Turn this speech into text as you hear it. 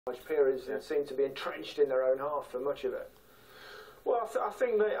Periods seem to be entrenched in their own half for much of it. Well, I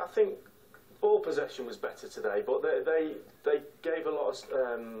think ball possession was better today, but they gave a lot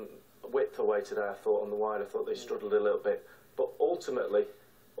of width away today. I thought on the wide, I thought they struggled a little bit, but ultimately,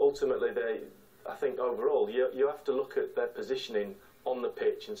 I think overall, you have to look at their positioning on the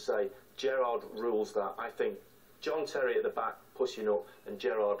pitch and say Gerrard rules that. I think John Terry at the back pushing up and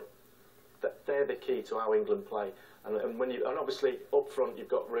Gerrard, they're the key to how England play. And obviously up front you've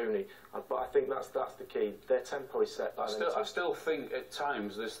got Rooney, but I think that's the key. Their tempo is set by them. I still think at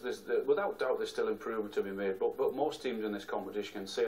times without doubt there's still improvement to be made. But most teams in this competition can say